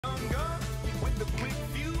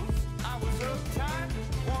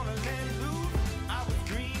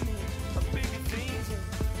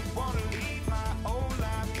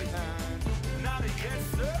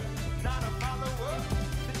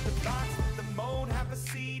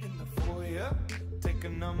wonder, take a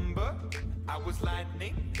number. I was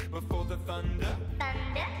lightning before the thunder.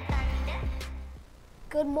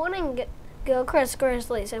 Good morning, Gilchrist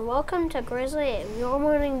Grizzlies, and welcome to Grizzly AM, your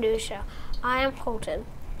morning news show. I am Colton.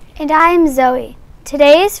 And I am Zoe.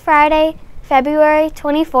 Today is Friday, February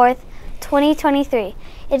 24th, 2023.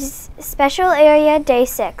 It is Special Area Day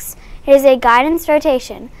 6. It is a guidance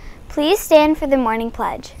rotation. Please stand for the morning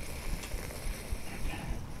pledge.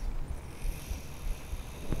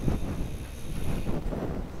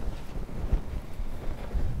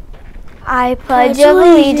 I pledge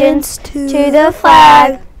allegiance to the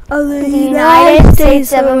flag of the United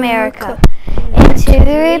States of America and to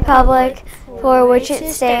the republic for which it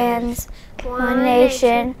stands, one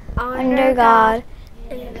nation, under God,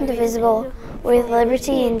 indivisible, with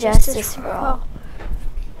liberty and justice for all.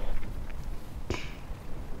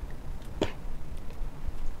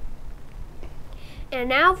 And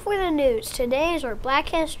now for the news. Today is our Black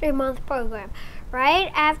History Month program.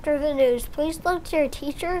 Right after the news, please look to your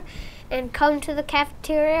teacher and come to the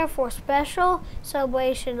cafeteria for a special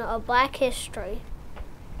celebration of Black history.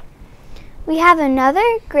 We have another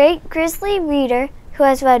great Grizzly reader who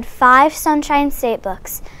has read 5 Sunshine State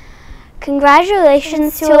books.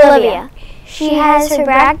 Congratulations to Olivia. She has her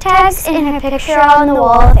brag tags and her picture on the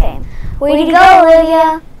Wall of Fame. Way to go,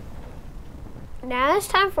 Olivia! Now it's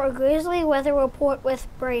time for a Grizzly weather report with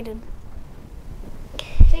Braden.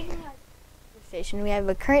 Station, we have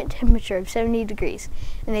a current temperature of 70 degrees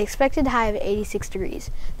and the expected high of 86 degrees.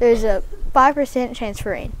 There is a 5% chance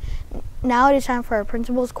for rain. Now it is time for our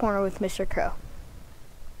Principal's Corner with Mr. Crow.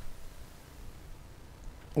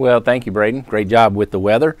 Well, thank you, Braden. Great job with the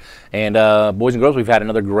weather. And boys and girls, we've had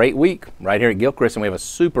another great week right here at Gilchrist, and we have a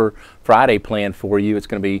super Friday planned for you. It's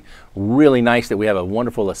going to be really nice that we have a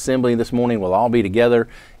wonderful assembly this morning. We'll all be together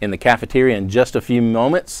in the cafeteria in just a few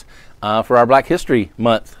moments for our Black History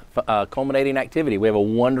Month culminating activity. We have a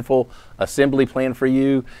wonderful assembly planned for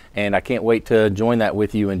you, and I can't wait to join that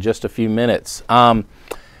with you in just a few minutes.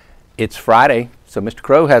 It's Friday, so Mr.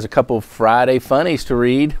 Crow has a couple of Friday funnies to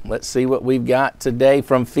read. Let's see what we've got today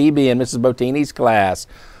from Phoebe and Mrs. Bottini's class.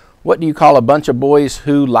 What do you call a bunch of boys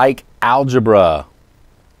who like algebra?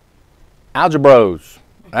 Algebros.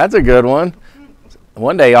 That's a good one.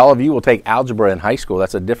 One day all of you will take algebra in high school.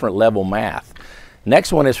 That's a different level math.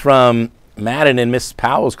 Next one is from Madden in Mrs.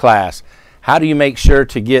 Powell's class. How do you make sure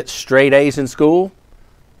to get straight A's in school?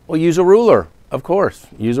 Well, use a ruler, of course.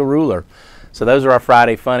 Use a ruler. So those are our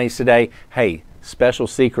Friday funnies today. Hey, special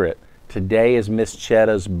secret. Today is Miss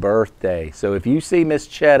Chetta's birthday. So if you see Miss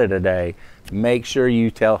Chetta today, make sure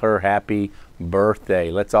you tell her happy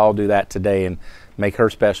birthday. Let's all do that today and make her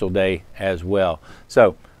special day as well.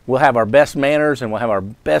 So we'll have our best manners and we'll have our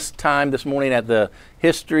best time this morning at the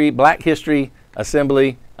Black History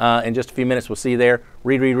Assembly. In just a few minutes, we'll see you there.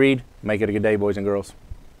 Read, read, read. Make it a good day, boys and girls.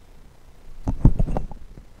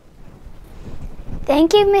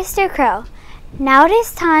 Thank you, Mr. Crow. Now it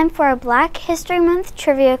is time for a Black History Month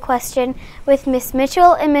trivia question with Miss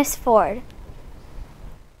Mitchell and Miss Ford.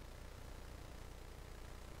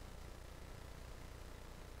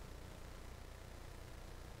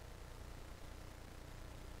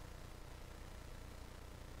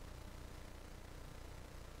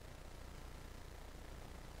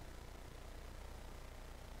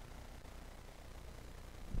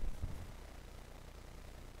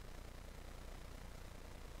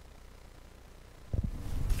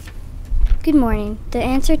 Good morning. The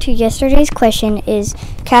answer to yesterday's question is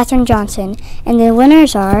Katherine Johnson, and the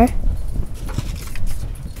winners are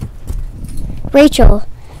Rachel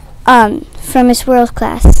from Miss World's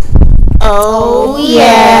class. Oh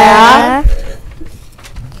yeah.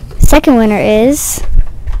 Second winner is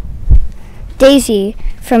Daisy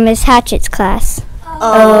from Miss Hatchett's class.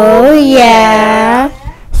 Oh yeah.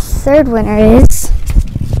 Third winner is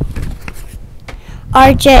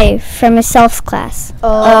RJ from Miss Self's class.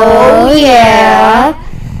 Oh yeah.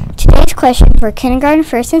 Today's question for kindergarten,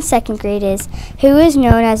 first, and second grade is, who is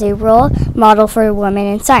known as a role model for women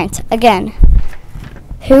in science? Again,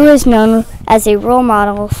 who is known as a role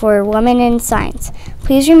model for women in science?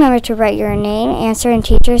 Please remember to write your name, answer, and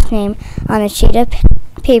teacher's name on a sheet of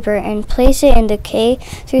paper and place it in the K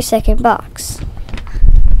through second box.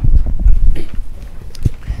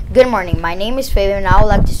 Good morning. My name is Fabian, and I would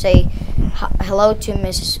like to say hello to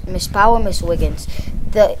Miss Powell and Miss Wiggins.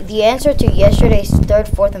 The answer to yesterday's third,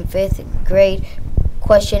 fourth, and fifth grade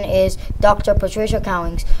question is Dr. Patricia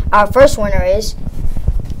Cowings. Our first winner is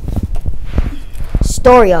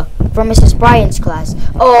Storia from Mrs. Bryan's class.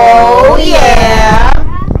 Oh yeah.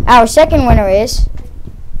 Our second winner is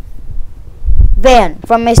Van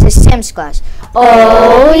from Mrs. Sims' class.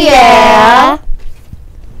 Oh yeah.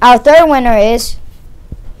 Our third winner is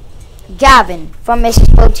Gavin from Mrs.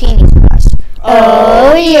 Botini's class.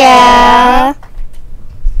 Oh, yeah.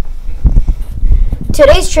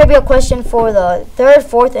 Today's trivia question for the 3rd,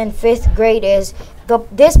 4th, and 5th grade is,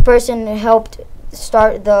 this person helped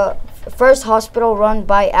start the first hospital run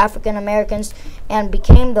by African Americans and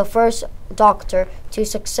became the first doctor to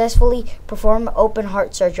successfully perform open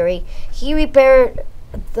heart surgery. He repaired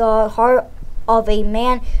the heart of a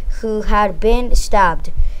man who had been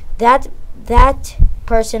stabbed. That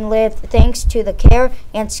person lived thanks to the care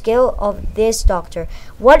and skill of this doctor.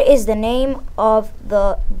 What is the name of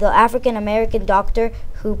the African American doctor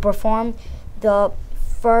who performed the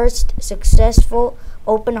first successful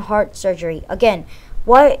open heart surgery? Again,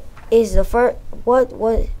 what is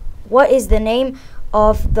the name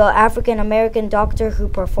of the African American doctor who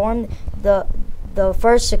performed the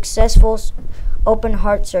first successful open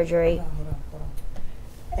heart surgery? Hold on.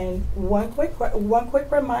 And one quick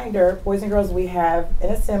reminder, boys and girls, we have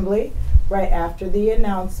an assembly right after the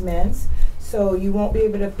announcements, so you won't be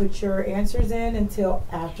able to put your answers in until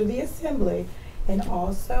after the assembly. And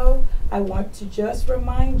also, I want to just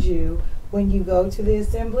remind you, when you go to the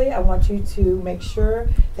assembly, I want you to make sure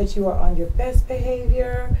that you are on your best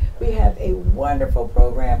behavior. We have a wonderful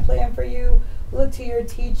program planned for you. Look to your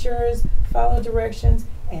teachers, follow directions,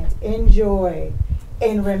 and enjoy.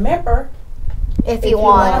 And remember, If you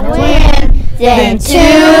want to Win, then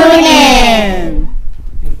tune in.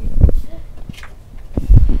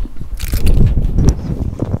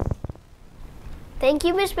 Thank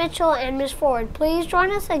you, Miss Mitchell and Miss Ford. Please join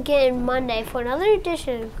us again Monday for another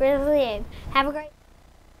edition of Grizzly AM. Have a great